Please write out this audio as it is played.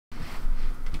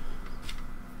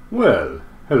Well,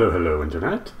 hello,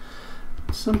 Internet.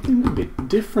 Something a bit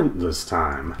different this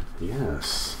time.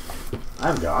 Yes,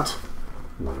 I've got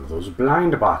one of those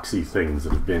blind boxy things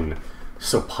that have been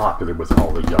so popular with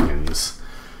all the youngins.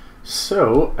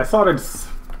 So, I thought I'd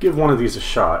give one of these a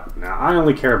shot. Now, I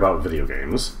only care about video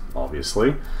games,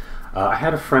 obviously. I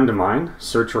had a friend of mine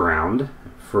search around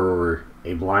for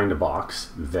a blind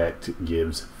box that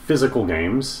gives physical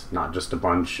games, not just a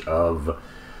bunch of,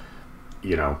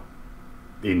 you know,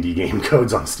 indie game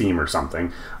codes on Steam or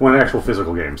something, when actual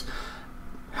physical games.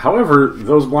 However,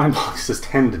 those blind boxes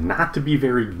tend not to be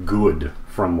very good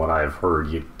from what I've heard.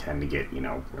 You tend to get, you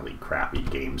know, really crappy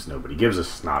games nobody gives a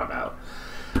snot about.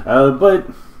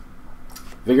 But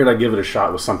figured I'd give it a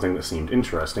shot with something that seemed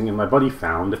interesting, and my buddy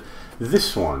found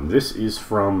this one. This is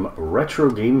from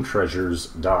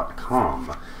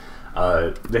RetroGameTreasures.com.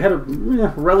 They had a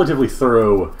relatively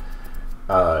thorough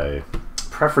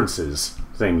preferences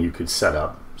thing you could set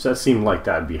up, so that seemed like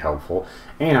that'd be helpful.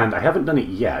 And I haven't done it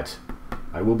yet.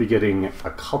 I will be getting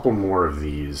a couple more of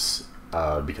these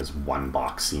because one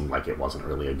box seemed like it wasn't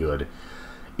really a good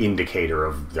indicator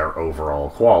of their overall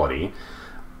quality.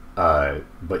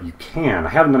 But you can, I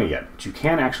haven't done it yet, but you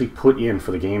can actually put in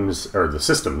for the games, or the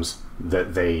systems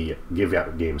that they give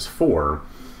out games for,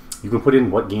 you can put in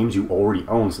what games you already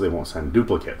own so they won't send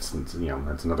duplicates. And, you know,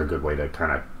 that's another good way to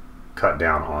kind of cut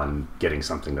down on getting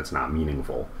something that's not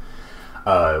meaningful.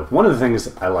 One of the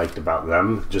things I liked about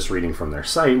them, just reading from their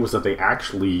site, was that they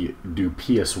actually do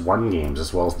PS1 games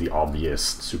as well as the obvious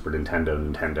Super Nintendo,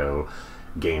 Nintendo,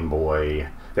 Game Boy.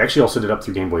 They actually also did up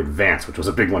through Game Boy Advance, which was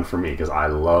a big one for me because I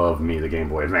love the Game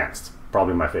Boy Advance. It's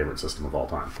probably my favorite system of all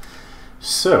time.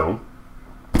 So,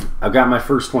 I've got my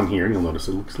first one here, and you'll notice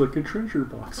it looks like a treasure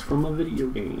box from a video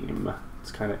game.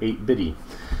 It's kind of 8-bitty.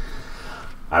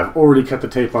 I've already cut the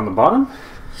tape on the bottom,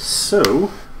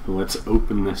 so let's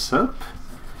open this up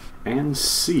and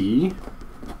see.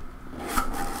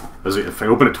 If I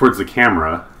open it towards the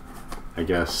camera, I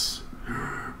guess,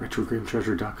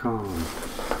 RetroGameTreasure.com.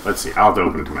 Let's see, I'll have to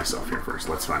open it to myself here first.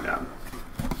 Let's find out.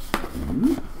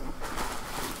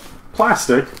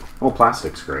 Plastic. Oh,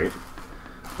 plastic's great.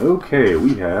 Okay,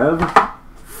 we have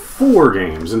 4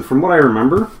 games, and from what I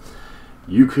remember,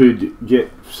 you could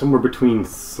get somewhere between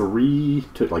 2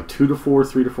 to 4,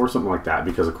 3 to 4, something like that,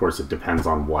 because of course it depends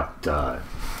on what,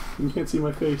 you can't see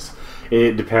my face.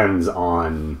 It depends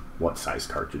on what size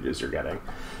cartridges you're getting.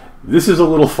 This is a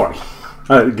little funny,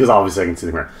 because obviously I can see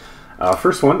them here.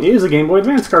 First one is a Game Boy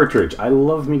Advance cartridge. I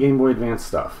love me Game Boy Advance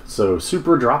stuff. So,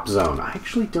 Super Drop Zone. I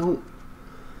actually don't...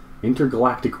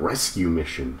 Intergalactic Rescue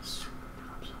Missions.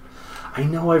 I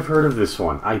know I've heard of this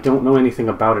one. I don't know anything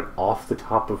about it off the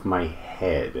top of my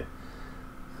head.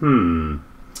 Wonder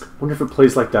if it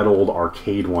plays like that old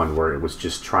arcade one where it was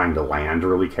just trying to land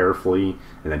really carefully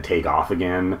and then take off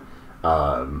again.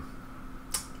 There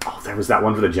was that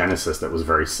one for the Genesis that was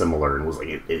very similar and was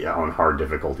like on hard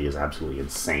difficulty is absolutely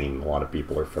insane. A lot of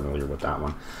people are familiar with that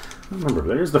one. Remember,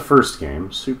 there's the first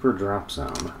game, Super Drop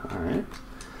Zone. Alright.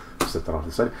 Set that off to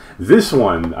the side. This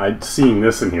one, seeing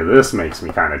this in here, this makes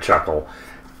me kind of chuckle.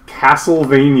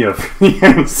 Castlevania for the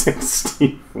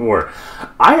N64.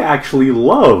 I actually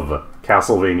love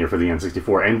Castlevania for the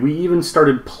N64, and we even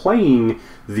started playing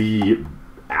the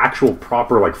actual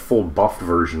proper, like, full buffed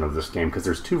version of this game, because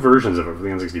there's 2 versions of it for the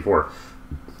N64.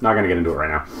 Not going to get into it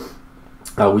right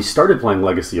now. We started playing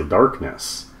Legacy of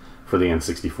Darkness for the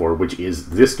N64, which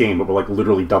is this game, but with, like,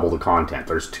 literally double the content.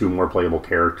 There's 2 more playable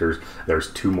characters, there's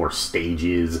 2 more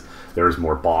stages, there's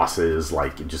more bosses,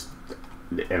 like, and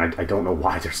I don't know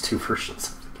why there's 2 versions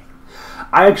of the game.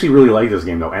 I actually really like this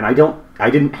game, though, and I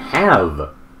didn't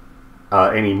have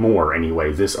any more,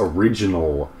 anyway, this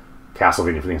original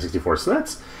Castlevania for the N64, so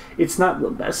it's not the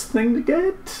best thing to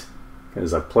get,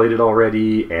 because I've played it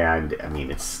already, and, I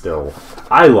mean, it's still,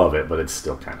 I love it, but it's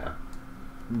still kind of,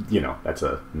 you know, that's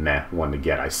a meh one to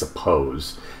get, I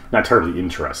suppose. Not terribly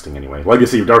interesting, anyway.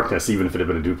 Legacy of Darkness, even if it had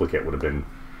been a duplicate, would have been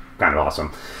kind of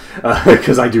awesome,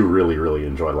 because I do really, really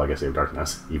enjoy Legacy of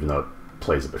Darkness, even though it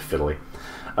plays a bit fiddly.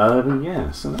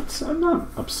 Yeah, so I'm not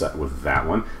upset with that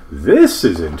one. This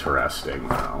is interesting,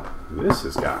 though. This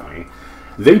has got me.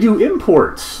 They do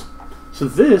imports. So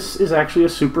this is actually a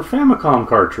Super Famicom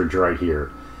cartridge right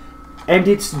here. And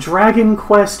it's Dragon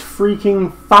Quest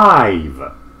freaking 5.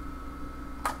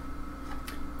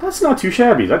 That's not too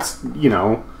shabby. That's, you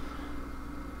know...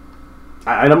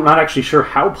 I'm not actually sure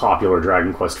how popular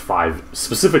Dragon Quest V,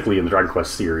 specifically in the Dragon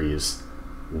Quest series,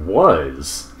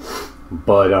 was.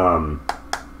 But,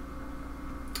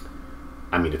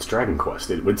 I mean, it's Dragon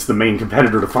Quest. It's the main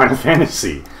competitor to Final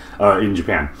Fantasy in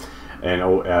Japan. And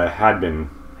had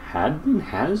had been,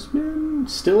 has been,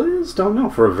 still is, don't know,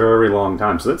 for a very long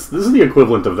time. So this is the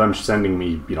equivalent of them sending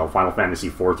me, you know, Final Fantasy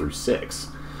 4 through 6.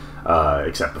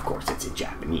 Except, of course, it's in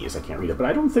Japanese. I can't read it. But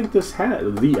I don't think this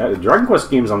had... The Dragon Quest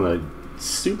games on the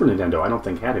Super Nintendo, I don't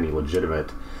think had any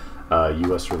legitimate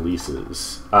U.S.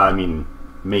 releases. I mean,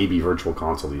 maybe Virtual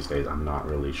Console these days. I'm not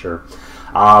really sure.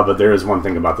 But there is one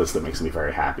thing about this that makes me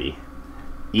very happy.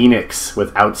 Enix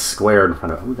without Square in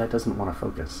front of... Oh, that doesn't want to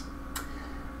focus.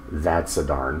 That's a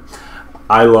darn.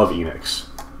 I love Enix.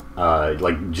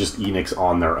 Like, just Enix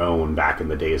on their own back in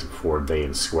the days before they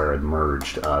and Square had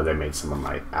merged. They made some of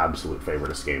my absolute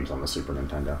favoriteest games on the Super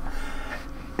Nintendo.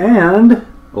 And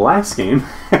the last game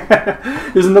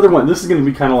is another one. This is going to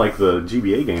be kind of like the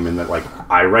GBA game in that, like,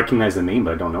 I recognize the name,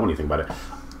 but I don't know anything about it.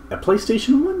 A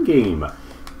PlayStation 1 game.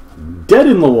 Dead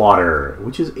in the Water,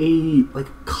 which is a, like,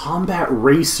 combat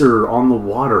racer on the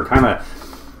water. Kind of,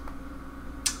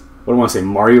 what do I want to say,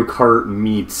 Mario Kart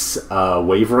meets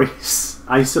Wave Race,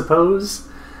 I suppose.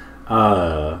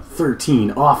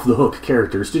 13 off-the-hook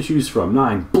characters to choose from.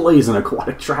 9 blazing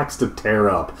aquatic tracks to tear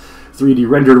up. 3D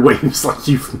rendered waves like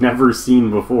you've never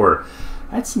seen before.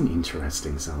 That's an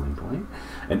interesting selling point.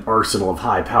 An arsenal of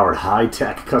high-powered,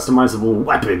 high-tech, customizable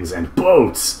weapons and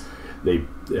boats. The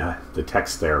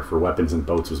text there for weapons and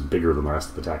boats was bigger than the rest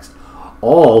of the text.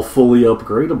 All fully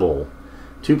upgradable.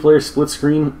 2-player split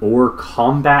screen or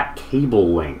combat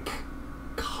cable link.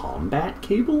 Combat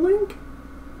cable link?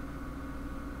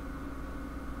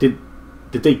 Did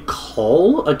they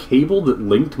call a cable that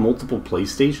linked multiple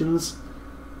PlayStations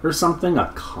or something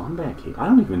a combat cable? I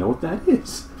don't even know what that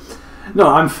is. No,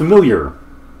 I'm familiar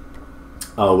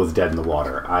with Dead in the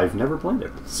Water. I've never played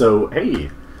it. So,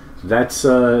 hey, that's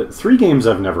 3 games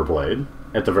I've never played,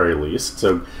 at the very least.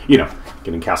 So, you know,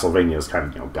 getting Castlevania is kind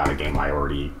of, you know, got a game I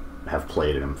already have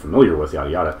played and I'm familiar with, yada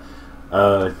yada.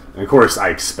 And of course, I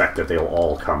expect that they'll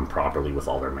all come properly with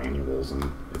all their manuals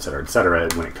and etc.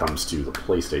 when it comes to the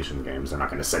PlayStation games. They're not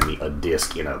going to send me a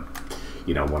disc in a,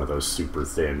 you know, one of those super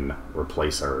thin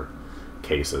replacer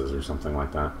cases or something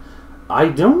like that. I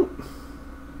don't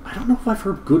know if I've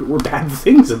heard good or bad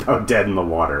things about Dead in the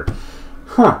Water.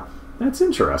 Huh, that's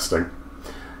interesting.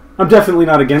 I'm definitely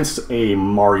not against a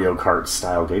Mario Kart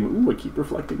style game. Ooh, I keep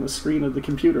reflecting the screen of the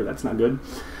computer. That's not good.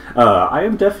 I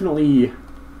am definitely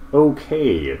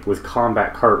okay with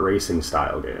combat kart racing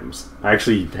style games. I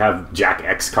actually have Jak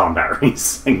X Combat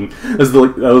Racing. That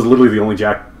was literally the only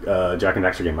Jak and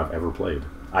Daxter game I've ever played.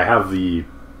 I have the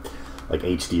like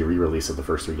HD re-release of the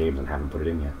first 3 games and haven't put it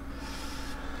in yet.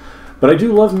 But I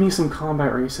do love me some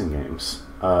combat racing games.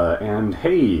 And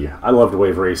hey, I loved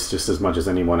Wave Race just as much as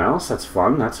anyone else. That's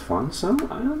fun, so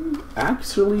I'm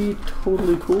actually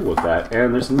totally cool with that.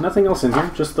 And there's nothing else in here,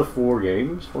 just the 4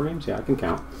 games. 4 games? Yeah, I can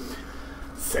count.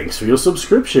 Thanks for your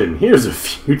subscription. Here's a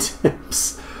few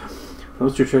tips.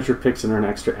 Post your treasure picks and earn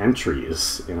extra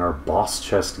entries in our boss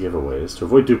chest giveaways. To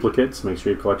avoid duplicates, make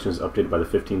sure your collection is updated by the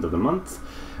 15th of the month.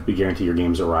 We guarantee your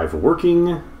games arrive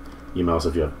working. Email us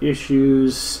if you have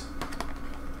issues.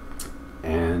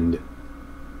 And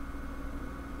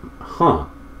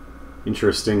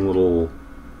interesting little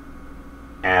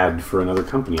ad for another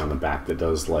company on the back that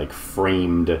does like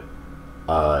framed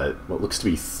what looks to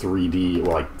be 3D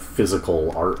or like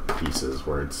physical art pieces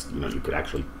where it's, you know, you could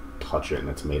actually touch it and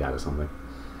it's made out of something.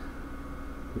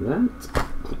 That's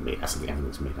made out of something.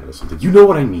 Everything's made out of something. You know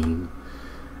what I mean?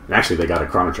 And actually they got a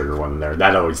Chrono Trigger one in there.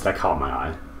 That caught my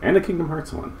eye. And a Kingdom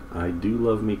Hearts one. I do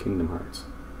love me Kingdom Hearts.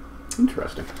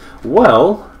 Interesting.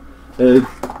 Well,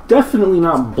 definitely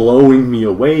not blowing me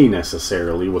away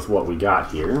necessarily with what we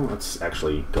got here. Let's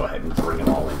actually go ahead and bring it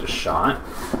all into shot.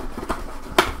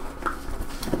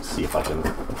 Let's see if I can...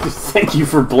 Thank you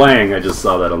for playing. I just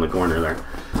saw that on the corner there.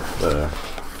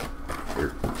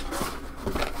 Here.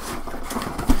 Put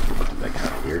that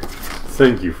guy here.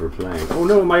 Thank you for playing. Oh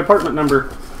no, my apartment number.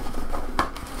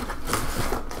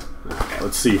 Okay,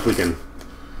 let's see if we can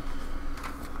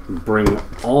bring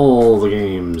all the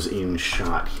games in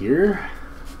shot here.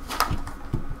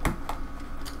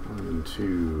 1,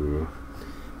 2.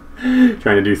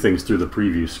 Trying to do things through the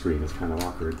preview screen is kind of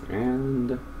awkward.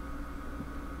 And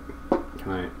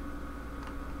can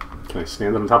I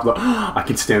stand it on top of the... I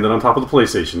can stand it on top of the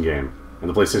PlayStation game. And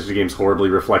the PlayStation game's horribly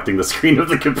reflecting the screen of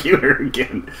the computer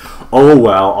again. Oh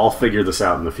well, I'll figure this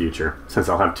out in the future, since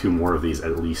I'll have 2 more of these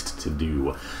at least to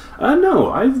do.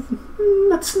 No,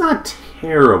 that's not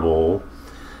terrible.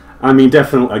 I mean,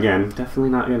 definitely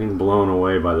not getting blown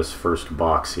away by this first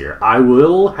box here. I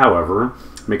will, however,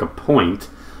 make a point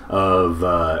of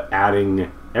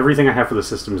adding everything I have for the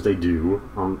systems they do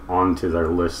onto their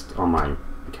list on my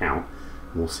account.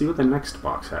 We'll see what the next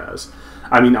box has.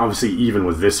 I mean, obviously, even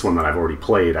with this one that I've already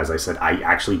played, as I said, I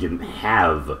actually didn't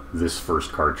have this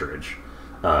first cartridge.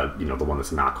 You know, the one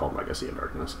that's not called Legacy of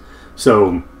Darkness.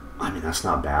 So, I mean, that's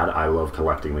not bad. I love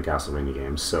collecting the Castlevania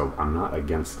games, so I'm not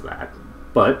against that.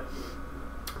 But,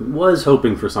 was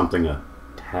hoping for something a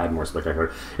tad more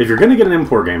spectacular. If you're going to get an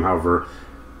import game, however,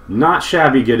 not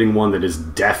shabby getting one that is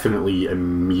definitely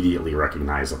immediately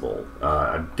recognizable.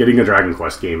 Getting a Dragon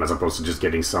Quest game as opposed to just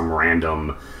getting some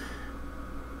random...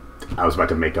 I was about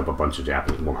to make up a bunch of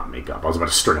Japanese... Well, not make up. I was about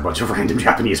to string a bunch of random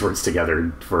Japanese words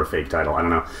together for a fake title. I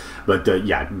don't know. But,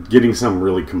 yeah, getting some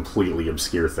really completely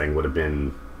obscure thing would have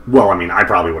been... Well, I mean, I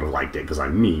probably would have liked it because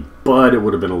I'm me, but it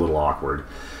would have been a little awkward.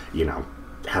 You know,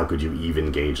 how could you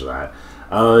even gauge that?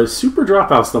 Super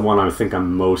Dropout's the one I think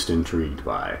I'm most intrigued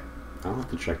by. I'll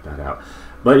have to check that out.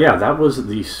 But yeah, that was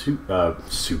the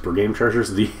Super Game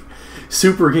Treasures, the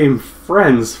Super Game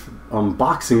Friends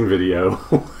unboxing video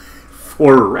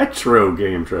for Retro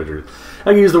Game Treasures.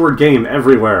 I can use the word game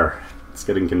everywhere. It's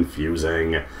getting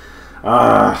confusing.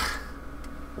 Oh,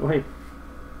 hey.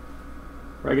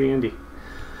 Raggedy Andy.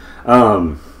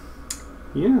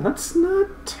 Yeah, that's not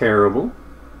terrible.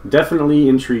 Definitely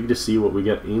intrigued to see what we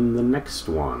get in the next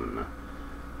one.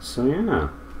 So yeah.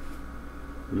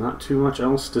 Not too much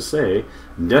else to say.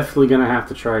 Definitely going to have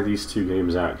to try these two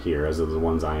games out here, as are the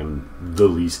ones I am the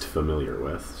least familiar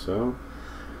with. So,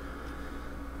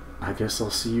 I guess I'll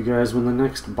see you guys when the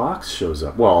next box shows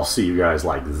up. Well, I'll see you guys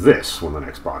like this when the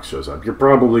next box shows up. You're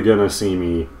probably going to see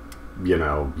me, you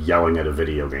know, yelling at a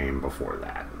video game before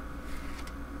that.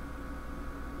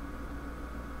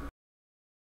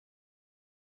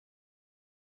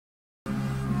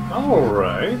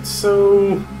 Alright,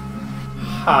 so...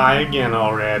 Hi again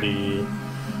already.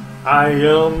 I,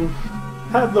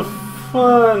 had the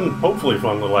fun, hopefully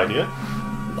fun little idea.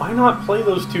 Why not play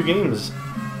those two games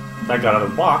that got out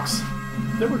of the box?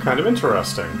 They were kind of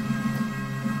interesting.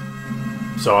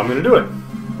 So I'm gonna do it.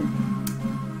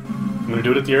 I'm gonna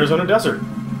do it at the Arizona Desert.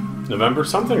 November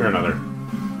something or another.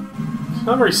 It's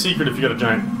not very secret if you got a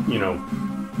giant, you know,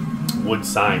 wood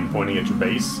sign pointing at your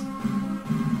base.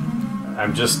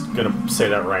 I'm just gonna say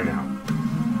that right now.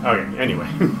 Okay, anyway.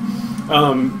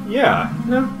 Yeah,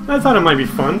 I thought it might be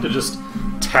fun to just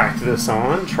tack this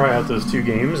on, try out those two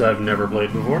games I've never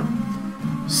played before.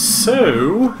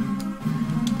 So,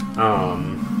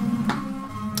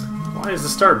 why is the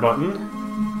start button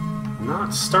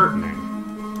not starting?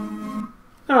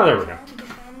 Oh, there we go.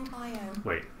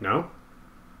 Wait, no?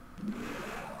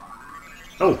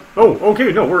 Oh,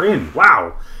 okay, no, we're in.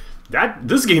 Wow.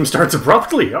 This game starts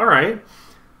abruptly, alright.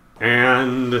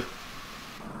 And...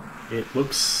 it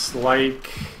looks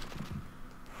like...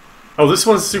 Oh, this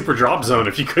one's Super Drop Zone,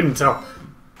 if you couldn't tell.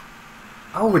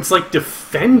 Oh, it's like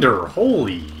Defender.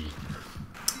 Holy...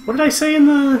 What did I say in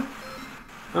the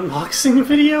unboxing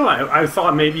video? I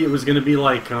thought maybe it was going to be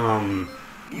like,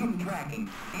 Mutant tracking.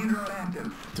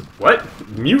 Interactive. What?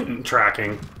 Mutant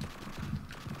tracking?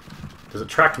 Does it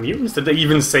track mutants? Did they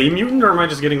even say mutant, or am I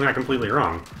just getting that completely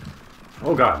wrong?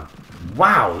 Oh god.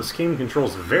 Wow, this game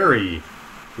controls very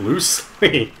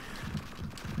loosely.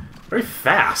 Very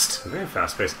fast. Very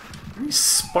fast-paced. Very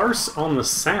sparse on the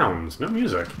sounds. No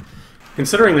music.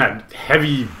 Considering that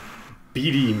heavy,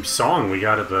 beady song we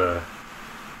got at the...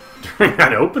 during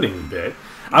that opening bit,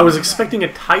 I was expecting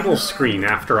a title screen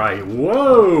after I...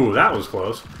 Whoa! That was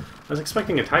close. I was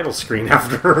expecting a title screen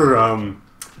after,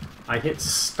 I hit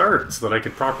start so that I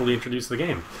could properly introduce the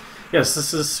game. Yes,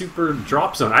 this is Super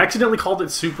Drop Zone. I accidentally called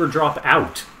it Super Drop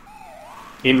Out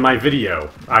in my video.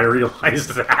 I realized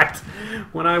that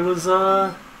when I was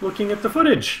looking at the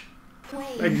footage.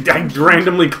 I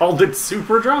randomly called it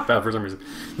Super Drop Out for some reason.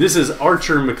 This is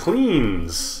Archer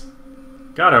McLean's.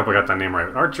 God, I hope I got that name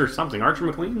right. Archer something. Archer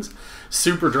McLean's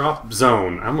Super Drop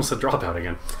Zone. I almost said Dropout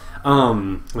again.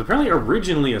 Apparently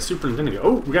originally a Super Nintendo.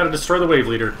 Oh, we gotta destroy the Wave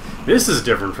Leader. This is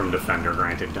different from Defender,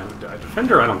 granted.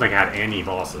 Defender, I don't think had any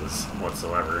bosses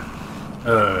whatsoever.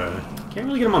 Can't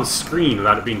really get them on screen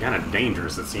without it being kind of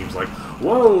dangerous, it seems like.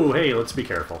 Whoa, hey, let's be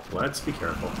careful. Let's be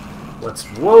careful.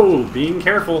 Whoa, being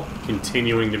careful.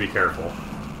 Continuing to be careful.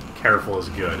 Careful is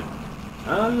good.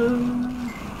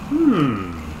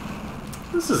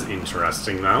 This is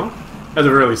interesting, though. At the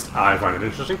very least, I find it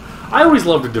interesting. I always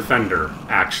loved Defender,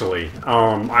 actually.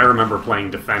 I remember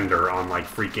playing Defender on, like,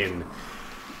 freaking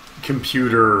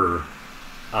computer...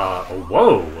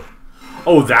 whoa!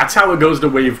 Oh, that's how it goes to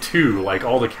Wave 2. Like,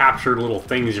 all the captured little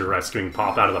things you're rescuing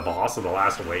pop out of the boss of the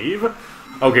last wave?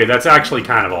 Okay, that's actually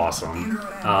kind of awesome.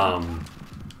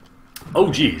 Oh,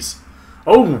 jeez.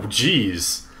 Oh,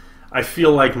 jeez. I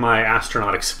feel like my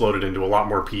astronaut exploded into a lot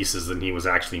more pieces than he was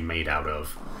actually made out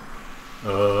of.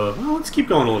 Well, let's keep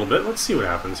going a little bit. Let's see what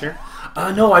happens here.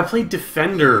 No, I played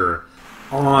Defender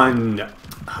on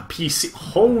PC.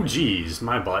 Oh, geez,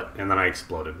 my butt. And then I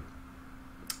exploded.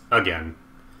 Again.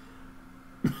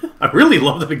 I really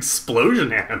love that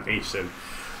explosion animation.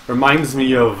 Reminds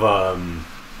me of,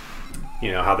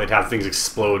 you know, how they'd have things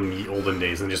explode in the olden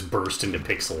days and just burst into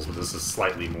pixels, but this is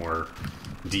slightly more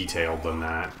detailed than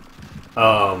that.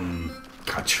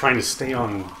 God, trying to stay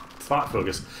on thought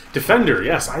focus. Defender,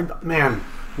 yes, man,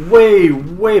 way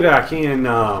back in,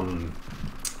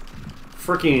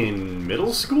 freaking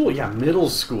middle school? Yeah, middle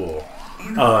school.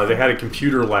 They had a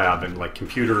computer lab and, like,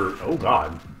 oh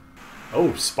god.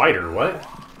 Oh, spider, what?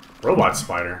 Robot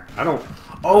spider. I don't...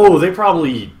 Oh, they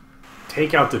probably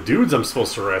take out the dudes I'm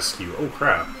supposed to rescue. Oh,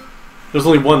 crap. There's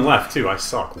only one left, too. I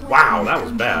suck. Wow, that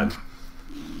was bad.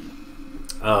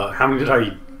 How many did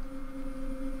I...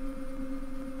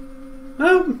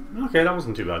 Oh, okay, that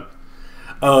wasn't too bad.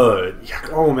 Yeah,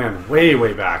 oh man,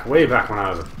 way back when I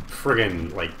was a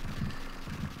friggin', like,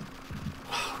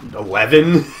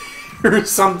 11 or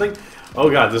something. Oh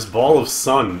god, this ball of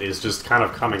sun is just kind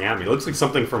of coming at me. It looks like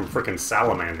something from frickin'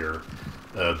 Salamander,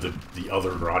 the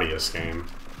other Gradius game.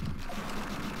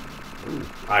 Ooh,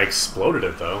 I exploded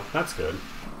it though. That's good.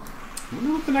 I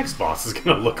wonder what the next boss is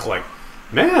gonna look like.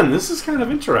 Man, this is kind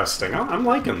of interesting. I'm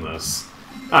liking this.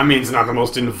 I mean, it's not the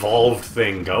most involved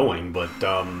thing going, but,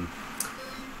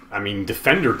 I mean,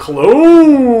 Defender Colonius.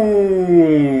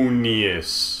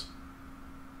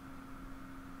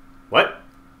 What?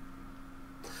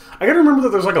 I gotta remember that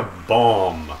there's like a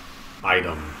bomb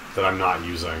item that I'm not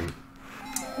using.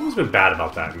 I've always been bad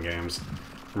about that in games.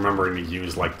 Remembering to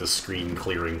use, like, the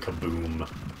screen-clearing kaboom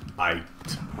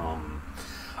item.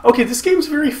 Okay, this game's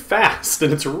very fast,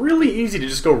 and it's really easy to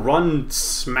just go run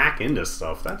smack into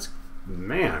stuff. That's...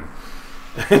 man.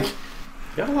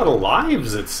 Got a lot of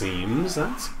lives, it seems.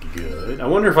 That's good. I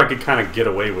wonder if I could kind of get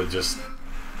away with just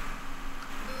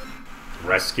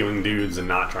rescuing dudes and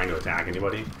not trying to attack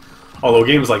anybody. Although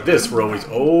games like this were always...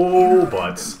 oh,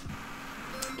 butts.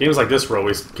 Games like this were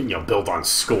always, you know, built on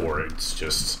score. It's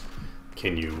just...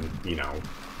 can you, you know,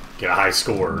 get a high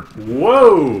score?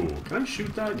 Whoa! Can I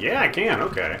shoot that? Yeah, I can.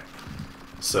 Okay.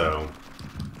 So,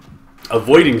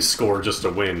 avoiding score just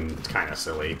to win is kind of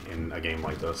silly in a game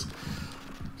like this.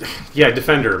 Yeah,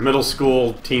 Defender. Middle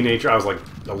school, teenager. I was like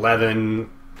 11,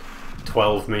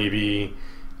 12 maybe.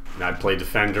 And I'd play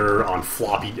Defender on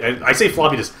floppy... and I say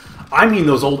floppy disk. I mean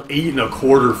those old 8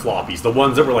 1/4 floppies. The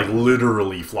ones that were like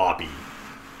literally floppy.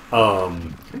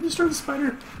 Can I destroy the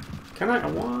spider? Can I?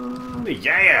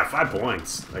 Yeah, 5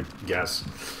 points, I guess.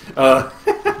 Oh,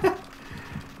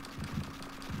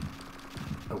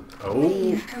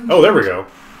 there we go.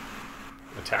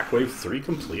 Attack wave 3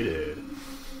 completed.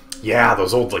 Yeah,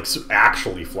 those old, like,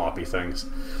 actually floppy things.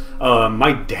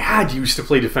 My dad used to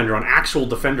play Defender on actual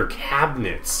Defender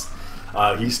cabinets.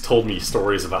 He's told me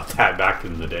stories about that back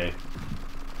in the day.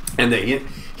 And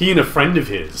he and a friend of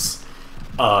his,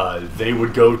 they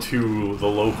would go to the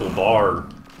local bar,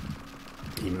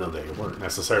 even though they weren't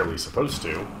necessarily supposed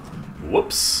to.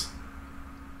 Whoops.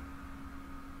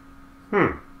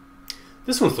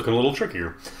 This one's looking a little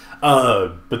trickier.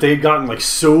 But they had gotten, like,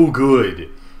 so good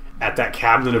at that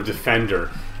cabinet of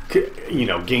Defender, you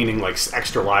know, gaining, like,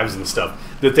 extra lives and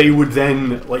stuff, that they would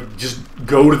then, like, just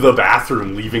go to the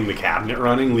bathroom, leaving the cabinet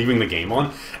running, leaving the game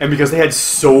on. And because they had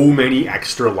so many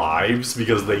extra lives,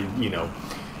 because they, you know,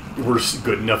 were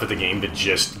good enough at the game to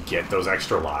just get those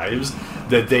extra lives,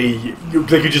 that they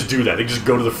could just do that. They could just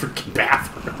go to the freaking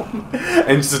bathroom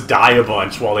and just die a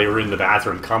bunch while they were in the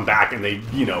bathroom, come back, and they,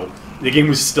 you know, the game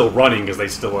was still running because they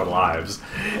still had lives,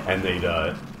 and they'd,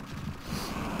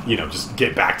 you know, just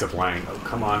get back to playing. Oh,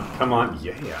 come on,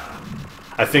 yeah.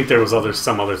 I think there was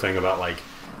some other thing about, like,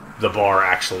 the bar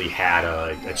actually had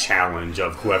a challenge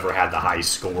of whoever had the high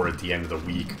score at the end of the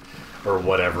week or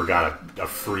whatever got a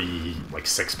free, like,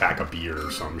 6-pack of beer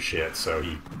or some shit, so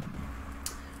he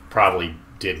probably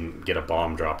didn't get a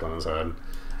bomb dropped on his head.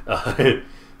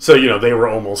 So, you know, they were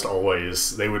almost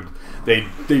always, they were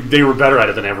better at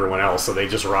it than everyone else, so they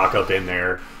just rock up in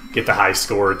there, get the high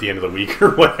score at the end of the week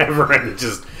or whatever, and it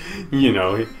just, you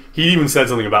know, he even said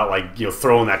something about, like, you know,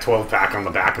 throwing that 12-pack on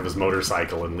the back of his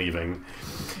motorcycle and leaving,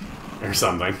 or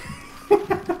something.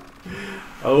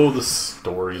 Oh, the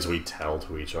stories we tell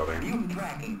to each other. Mutant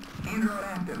tracking. Android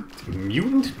active.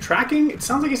 Mutant tracking? It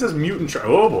sounds like he says mutant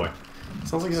oh boy. It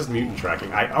sounds like he says mutant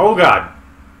tracking. Oh god.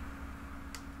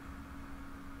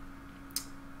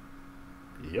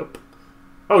 Yep.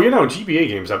 Oh, you know, GBA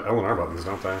games have L and R buttons,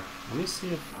 don't they? Let me see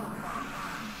if...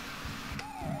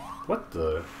 what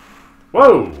the...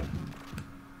 whoa!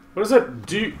 What does that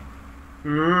do?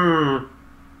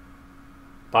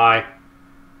 Bye.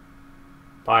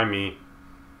 Bye, me.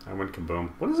 I went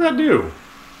kaboom. What does that do?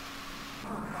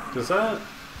 Does that...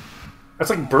 That's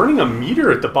like burning a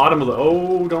meter at the bottom of the...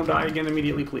 Oh, don't die again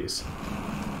immediately, please.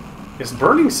 It's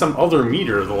burning some other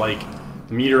meter, the, like,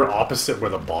 meter opposite where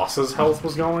the boss's health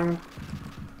was going.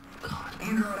 God.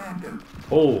 Android active.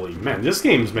 Holy man, this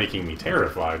game's making me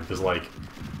terrified, because, like,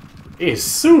 it's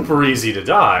super easy to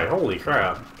die. Holy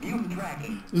crap. Mutant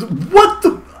tracking. What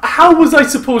the... How was I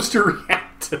supposed to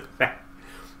react to that?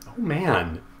 Oh,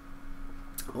 man.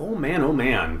 Oh, man, oh,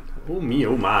 man. Oh, me,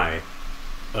 oh, my.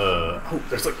 Oh,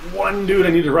 there's, like, one dude I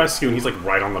need to rescue, and he's, like,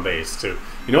 right on the base, too.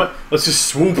 You know what? Let's just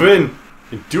swoop in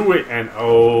and do it, and...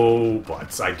 Oh,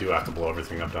 but I do have to blow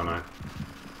everything up, don't I?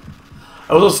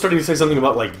 I was also starting to say something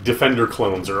about, like, Defender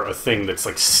clones are a thing that's,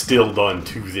 like, still done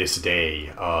to this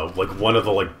day. Like, one of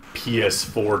the, like,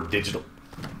 PS4 digital...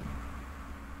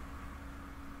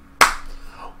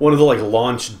 One of the, like,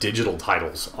 launch digital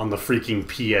titles on the freaking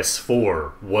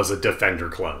PS4 was a Defender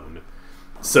clone.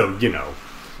 So, you know...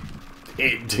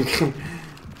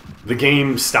 the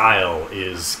game style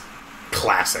is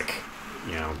classic.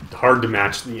 You know, hard to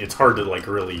match. It's hard to, like,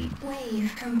 really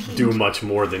do much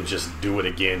more than just do it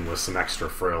again with some extra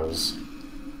frills.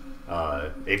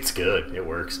 It's good. It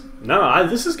works. No,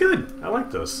 this is good. I like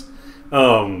this.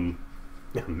 Man,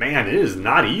 it is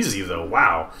not easy, though.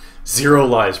 Wow. 0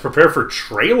 lives. Prepare for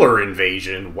trailer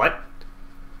invasion. What?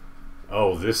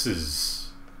 Oh, this is...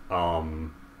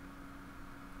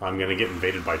 I'm gonna get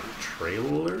invaded by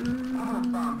trailers?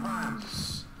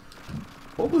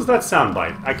 What was that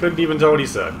soundbite? I couldn't even tell what he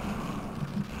said.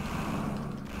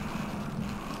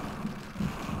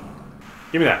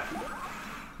 Give me that.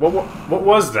 What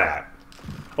was that?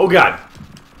 Oh god.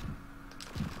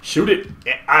 Shoot it.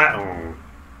 Oh.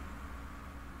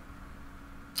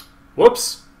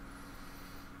 Whoops.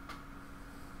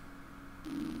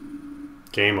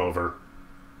 Game over.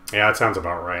 Yeah, that sounds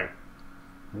about right.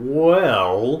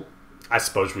 Well, I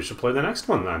suppose we should play the next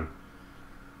one then.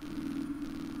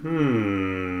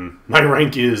 My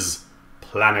rank is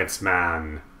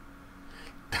Planetsman.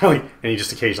 And he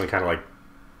just occasionally kind of like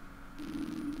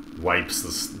wipes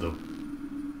the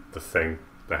thing,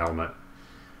 the helmet.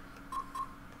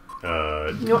 You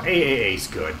know, AAA's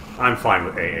good. I'm fine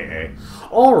with AAA.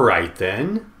 Alright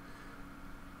then.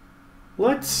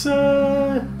 Let's,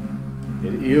 it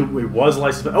was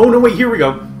licensed. Oh no, wait, here we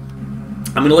go.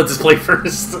 I'm gonna let this play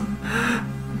first.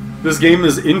 This game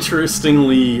is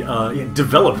interestingly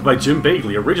developed by Jim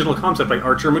Bagley. Original concept by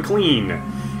Archer McLean.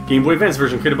 Game Boy Advance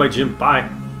version created by Jim. Bye.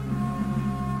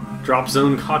 Drop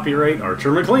Zone copyright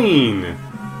Archer McLean.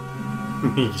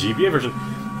 GBA version.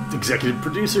 Executive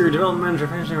producer, development manager,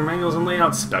 finishing manuals and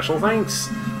layouts. Special thanks.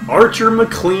 Archer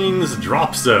McLean's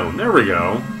Drop Zone. There we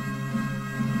go.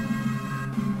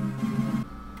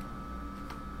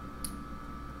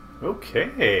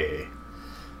 Okay.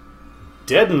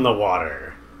 Dead in the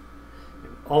Water.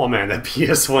 Oh man, that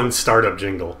PS1 startup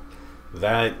jingle.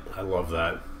 That, I love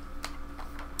that.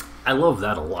 I love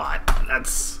that a lot.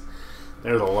 There's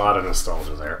a lot of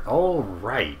nostalgia there.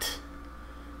 Alright.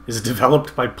 Is it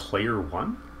developed by Player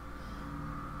One?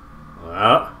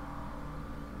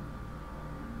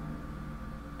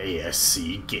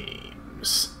 ASC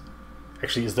Games.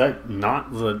 Actually, is that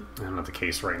not the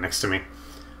case right next to me?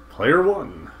 Player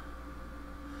One.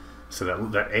 So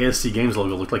that ASC Games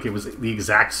logo looked like it was the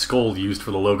exact skull used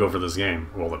for the logo for this game.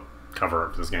 Well, the cover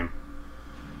art for this game.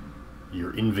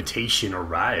 Your invitation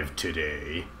arrived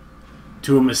today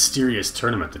to a mysterious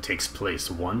tournament that takes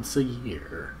place once a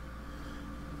year.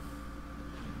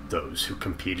 Those who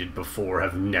competed before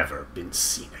have never been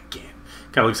seen again.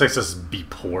 Kind of looks like this be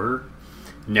poor.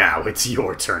 Now it's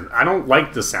your turn. I don't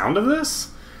like the sound of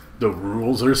this. The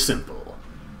rules are simple.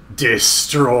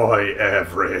 Destroy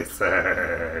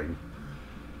everything.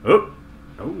 Oh,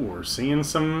 we're seeing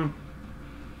some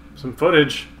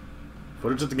footage.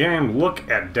 Footage of the game. Look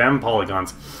at damn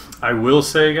polygons. I will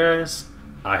say, guys,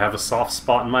 I have a soft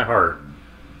spot in my heart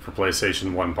for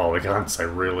PlayStation 1 polygons. I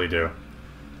really do.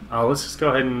 Let's just go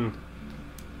ahead and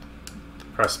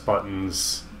press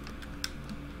buttons.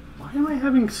 Why am I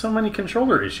having so many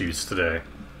controller issues today?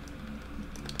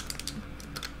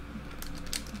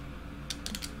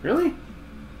 Really?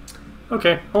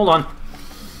 Okay, hold on.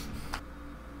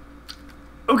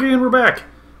 Okay, and we're back.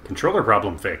 Controller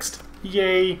problem fixed.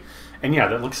 Yay! And yeah,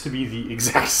 that looks to be the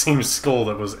exact same skull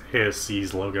that was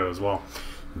ASC's logo as well.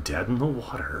 Dead in the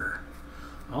Water.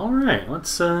 Alright, let's,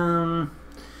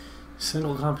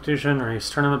 single competition, race,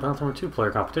 tournament, battle,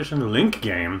 2-player competition, link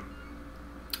game.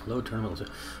 Load tournament.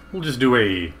 We'll just do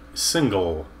a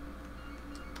single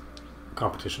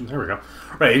competition. There we go.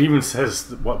 Right, it even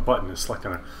says what button is selected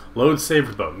on it. Load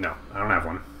saved boat. No, I don't have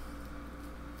one.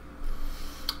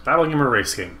 Battle game or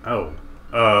race game? Oh.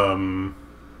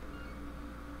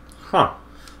 Huh.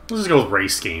 Let's just go with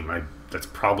race game. That's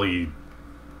probably...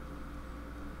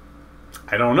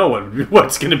 I don't know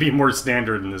what's going to be more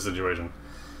standard in this situation.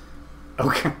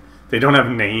 Okay. They don't have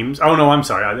names. Oh, no, I'm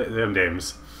sorry. They have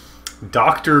names.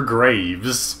 Dr.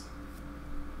 Graves.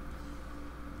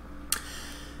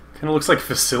 Kind of looks like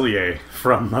Facilier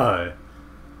from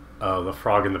The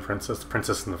Frog and the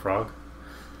Princess and the Frog.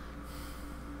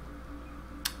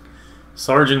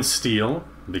 Sergeant Steele,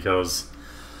 because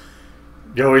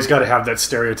you always got to have that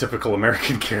stereotypical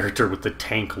American character with the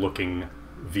tank-looking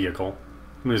vehicle.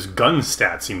 I mean, his gun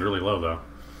stats seemed really low, though.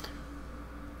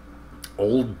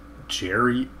 Old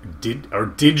Jerry...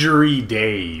 Didgeridoo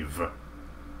Dave.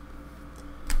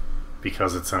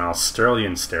 Because it's an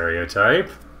Australian stereotype.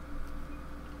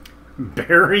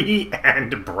 Barry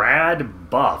and Brad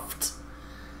Buffed.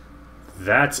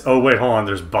 That's... Oh, wait, hold on.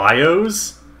 There's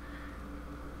bios?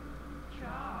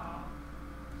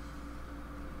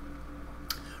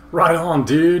 Right on,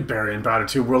 dude. Barry and Brad are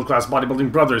two world-class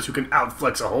bodybuilding brothers who can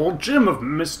outflex a whole gym of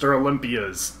Mr.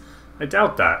 Olympias. I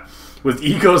doubt that. With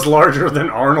egos larger than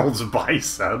Arnold's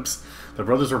biceps, the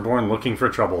brothers were born looking for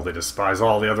trouble. They despise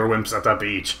all the other wimps at the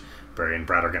beach. Barry and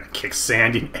Brad are gonna kick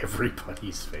sand in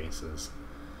everybody's faces.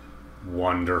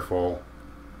 Wonderful.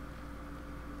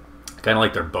 I kinda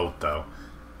like their boat, though.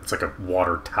 It's like a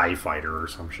water TIE fighter or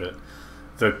some shit.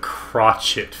 The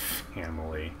Crotchet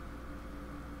family.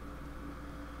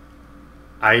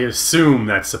 I assume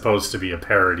that's supposed to be a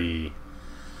parody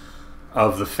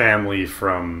of the family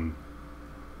from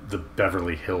the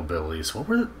Beverly Hillbillies. What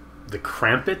were the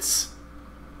Crampets?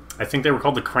 I think they were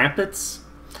called the Crampets.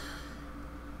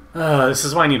 This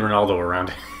is why I need Ronaldo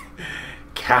around.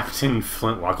 Captain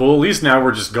Flintlock. Well, at least now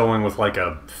we're just going with like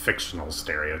a fictional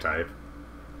stereotype.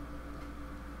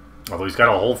 Although he's got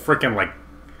a whole freaking like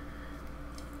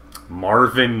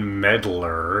Marvin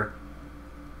Meddler.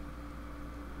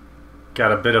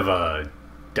 Got a bit of a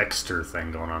Dexter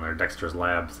thing going on there. Dexter's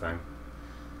Lab thing.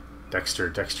 Dexter.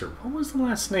 What was the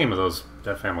last name of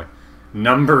that family?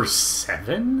 Number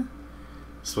 7?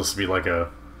 It's supposed to be like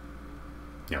a,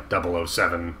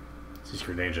 007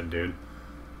 secret agent dude.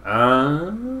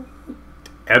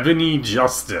 Ebony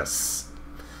Justice.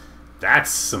 That's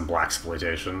some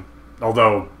blaxploitation.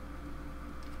 Although,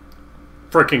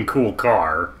 freaking cool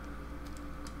car.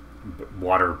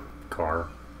 Water car.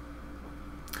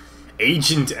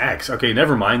 Agent X. Okay,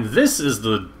 never mind. This is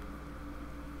the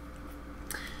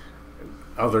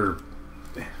other...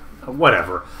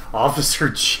 Whatever. Officer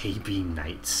J.B.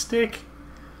 Nightstick?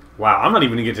 Wow, I'm not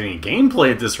even going to get to any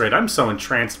gameplay at this rate. I'm so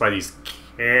entranced by these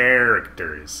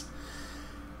characters.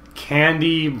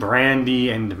 Candy,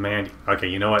 Brandy, and Mandy. Okay,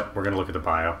 you know what? We're going to look at the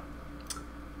bio.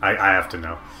 I have to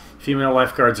know. Female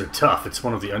lifeguards are tough. It's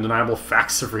one of the undeniable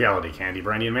facts of reality. Candy,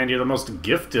 Brandy, and Mandy are the most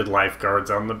gifted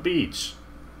lifeguards on the beach.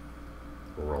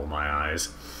 Roll my eyes.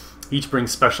 Each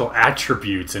brings special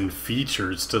attributes and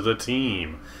features to the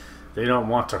team. They don't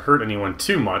want to hurt anyone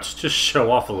too much, just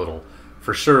show off a little.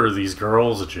 For sure, these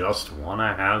girls just want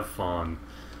to have fun.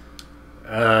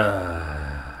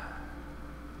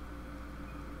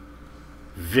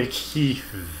 Vicky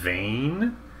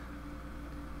Vane?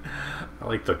 I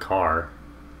like the car.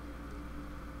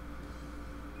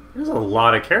 There's a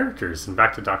lot of characters. And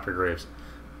back to Dr. Graves.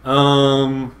 I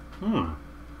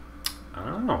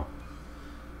don't know.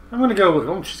 I'm going to go...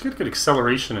 Oh, she's got good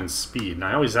acceleration and speed. And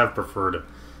I always have preferred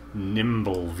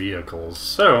nimble vehicles.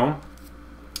 So,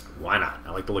 why not?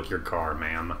 I like the look of your car,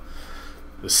 ma'am.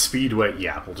 The Speedway...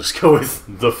 Yeah, we'll just go with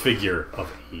the figure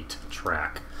of 8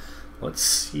 track. Let's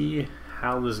see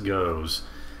how this goes.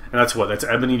 And that's what? That's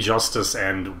Ebony Justice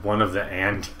and one of the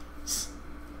Andes.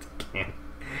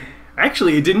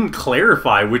 Actually, it didn't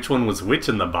clarify which one was which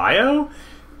in the bio.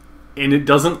 And it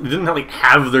didn't like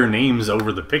have their names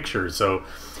over the picture, so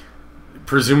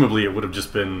presumably it would have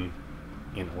just been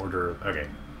in order. Okay,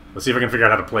 let's see if I can figure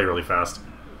out how to play really fast.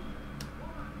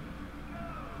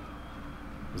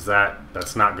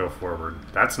 That's not go forward.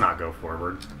 That's not go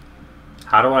forward.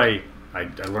 How do I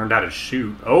learned how to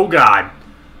shoot. Oh god.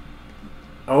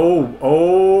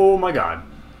 Oh my god.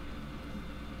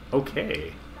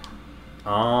 Okay.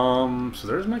 So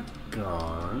there's my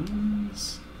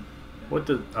guns. What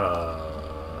the...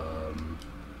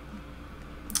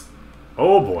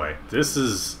 Oh boy, this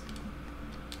is...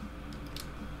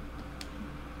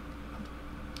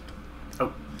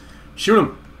 Oh, shoot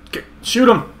him! Shoot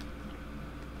him!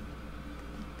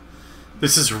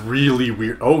 This is really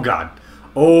weird. Oh god.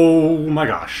 Oh my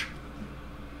gosh.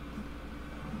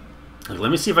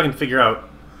 Let me see if I can figure out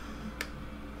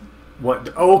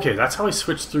what... Oh, okay, that's how I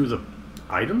switch through the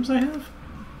items I have?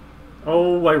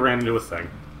 Oh, I ran into a thing.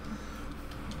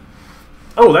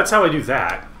 Oh, that's how I do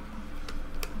that.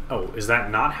 Oh, is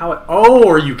that not how it... Oh,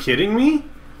 are you kidding me?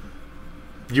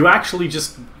 You actually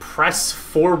just press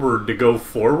forward to go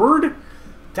forward?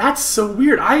 That's so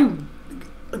weird.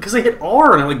 Because I hit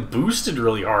R and I, like, boosted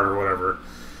really hard or whatever.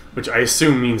 Which I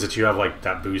assume means that you have, like,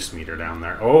 that boost meter down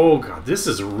there. Oh, God, this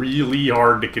is really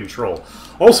hard to control.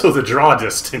 Also, the draw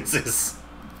distance is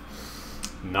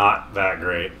not that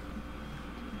great.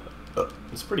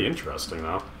 It's pretty interesting,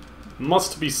 though.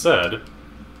 Must be said.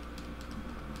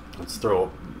 Let's throw a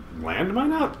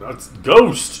landmine out. That's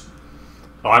Ghost.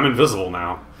 Oh, I'm invisible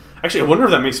now. Actually, I wonder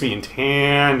if that makes me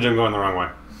intangible. I'm going the wrong way.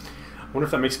 I wonder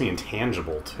if that makes me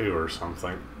intangible, too, or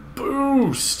something.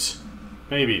 Boost!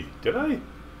 Maybe. Did I?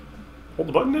 Hold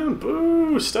the button down.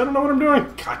 Boost! I don't know what I'm doing.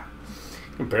 God,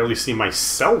 I can barely see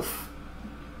myself.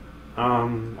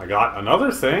 I got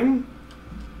another thing.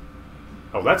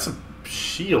 Oh, that's a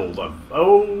shield.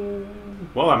 Oh,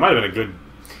 well, that might have been a good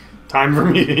time for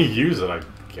me to use it, I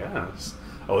guess.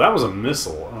 Oh, that was a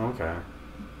missile. Oh, okay.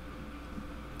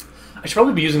 I should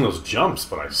probably be using those jumps,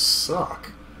 but I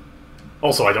suck.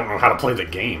 Also, I don't know how to play the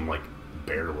game, like,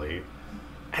 barely.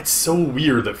 That's so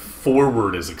weird that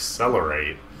forward is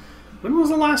accelerate. When was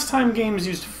the last time games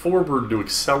used forward to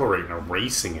accelerate in a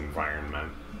racing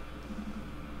environment?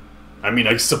 I mean,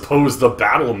 I suppose the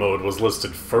battle mode was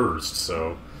listed first,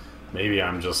 so maybe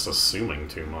I'm just assuming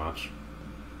too much.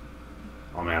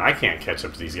 Oh man, I can't catch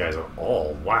up to these guys at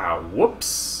all. Wow,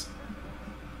 whoops.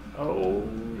 Oh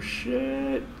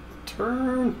shit.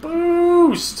 Turn,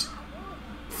 boost!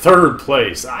 Third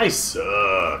place, I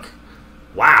suck.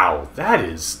 Wow, that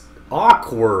is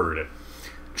awkward.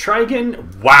 Try again.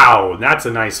 Wow, that's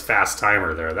a nice fast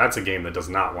timer there. That's a game that does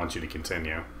not want you to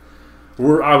continue.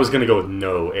 I was going to go with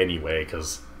no anyway,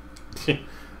 because...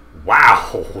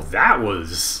 wow, that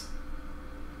was...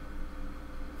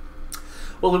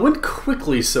 Well, it went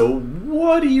quickly, so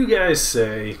what do you guys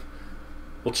say?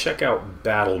 We'll check out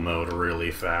battle mode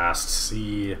really fast,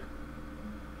 see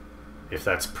if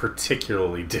that's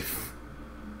particularly different.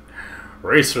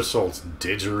 Race results,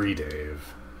 Didgeridave.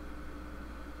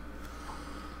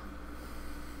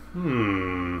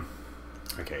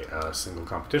 Okay, single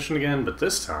competition again, but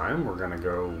this time we're gonna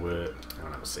go with... I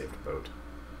don't have a saved boat.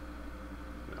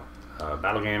 No.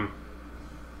 Battle game.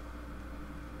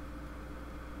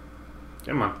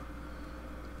 Come on.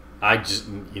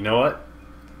 You know what?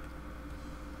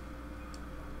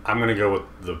 I'm gonna go with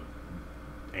the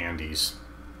Andes.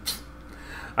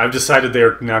 I've decided they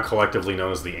are now collectively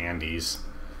known as the Andes.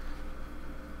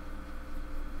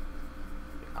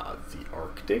 The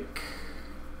Arctic?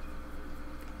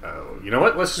 Oh, you know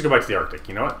what? Let's just go back to the Arctic.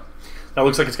 You know what? That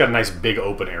looks like it's got a nice big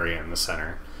open area in the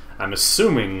center. I'm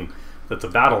assuming that the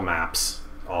battle maps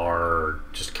are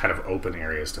just kind of open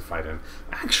areas to fight in.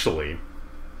 Actually,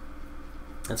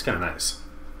 that's kind of nice.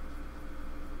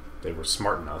 They were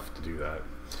smart enough to do that.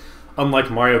 Unlike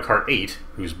Mario Kart 8,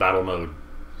 whose battle mode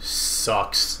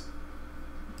sucks.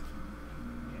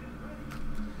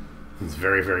 It's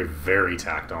very, very, very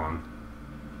tacked on.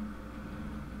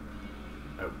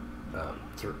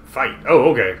 Fight. Oh,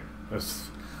 okay. I was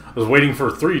waiting for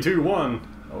 3, 2, 1.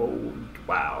 Oh,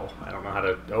 wow. I don't know how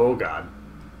to... Oh, God.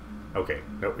 Okay.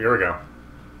 Nope, here we go.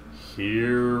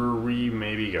 Here we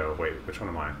maybe go. Wait, which one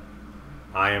am I?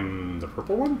 I am the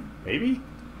purple one? Maybe?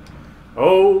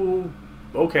 Oh,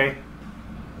 okay.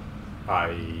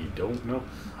 I don't know.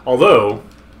 Although,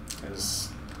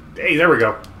 hey, there we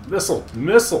go.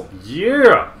 Missile.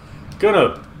 Yeah!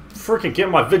 Gonna freaking get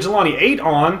my Vigilante 8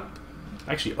 on.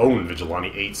 I actually own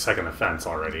Vigilante 8 Second Offense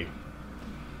already.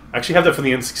 I actually have that for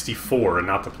the N64 and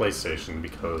not the PlayStation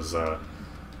because, I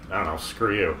don't know,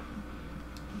 screw you.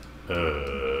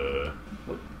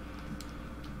 What?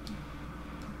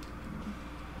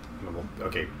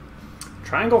 Okay.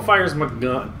 Triangle fires my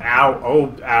gun. Ow,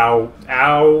 oh, ow,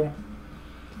 ow.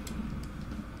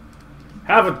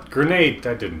 Have a grenade.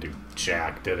 That didn't do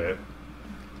jack, did it?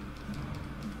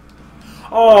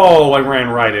 Oh, I ran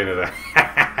right into that.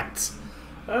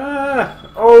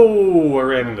 Oh, I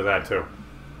ran into that too.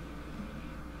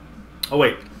 Oh,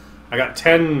 wait. I got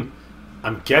 10.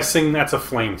 I'm guessing that's a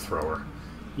flamethrower.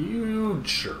 You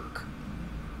jerk.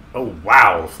 Oh,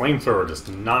 wow. The flamethrower does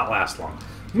not last long.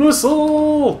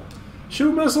 Missile!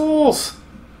 Shoot missiles!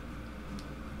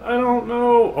 I don't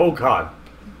know. Oh, God.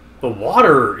 The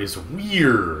water is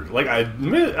weird. Like, I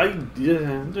admit,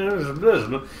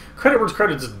 credit where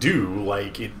credit's due.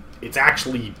 Like, it's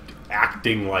actually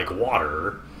acting like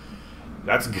water.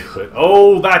 That's good.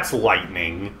 Oh, that's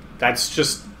lightning. That's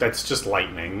just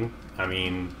lightning. I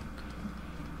mean,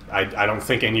 I don't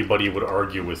think anybody would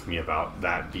argue with me about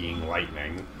that being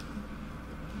lightning.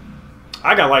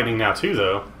 I got lightning now too,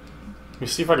 though. Let me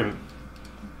see if I can...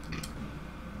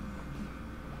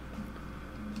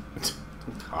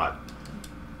 God.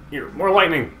 Here, more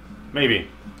lightning. Maybe.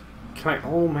 Can I...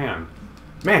 Oh, man.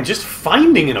 Man, just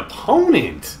finding an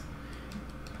opponent!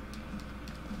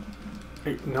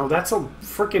 Hey, no, that's a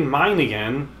freaking mine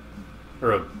again.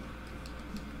 Or a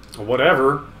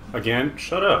whatever. Again,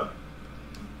 shut up.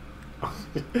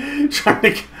 Trying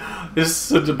to...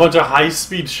 This is a bunch of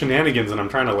high-speed shenanigans, and I'm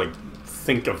trying to, like,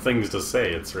 think of things to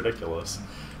say. It's ridiculous.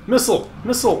 Missile!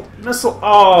 Missile! Missile!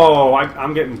 Oh,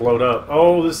 I'm getting blowed up.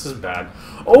 Oh, this is bad.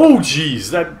 Oh, jeez,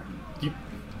 that...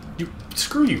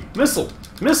 Screw you. Missile!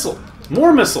 Missile!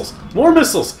 More missiles! More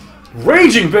missiles!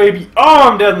 Raging, baby! Oh,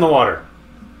 I'm dead in the water.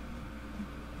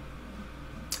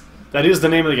 That is the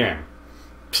name of the game.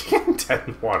 Dead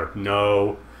in the water.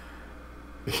 No.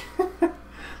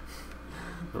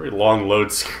 Very long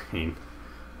load screen.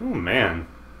 Oh, man.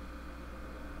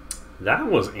 That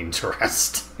was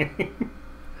interesting.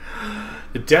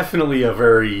 Definitely a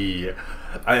very...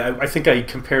 I think I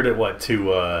compared it, what,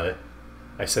 to...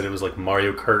 I said it was like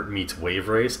Mario Kart meets Wave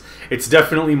Race. It's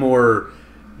definitely more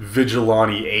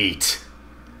Vigilante 8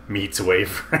 meets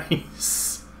Wave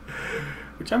Race.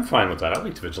 Which I'm fine with that. I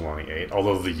liked Vigilante 8,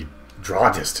 although the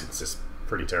draw distance is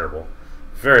pretty terrible.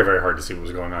 Very, very hard to see what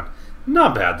was going on.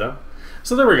 Not bad, though.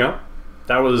 So there we go.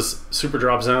 That was Super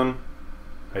Drop Zone.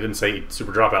 I didn't say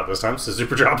Super Dropout this time, so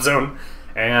Super Drop Zone.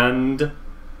 And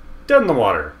Dead in the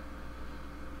Water.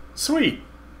 Sweet.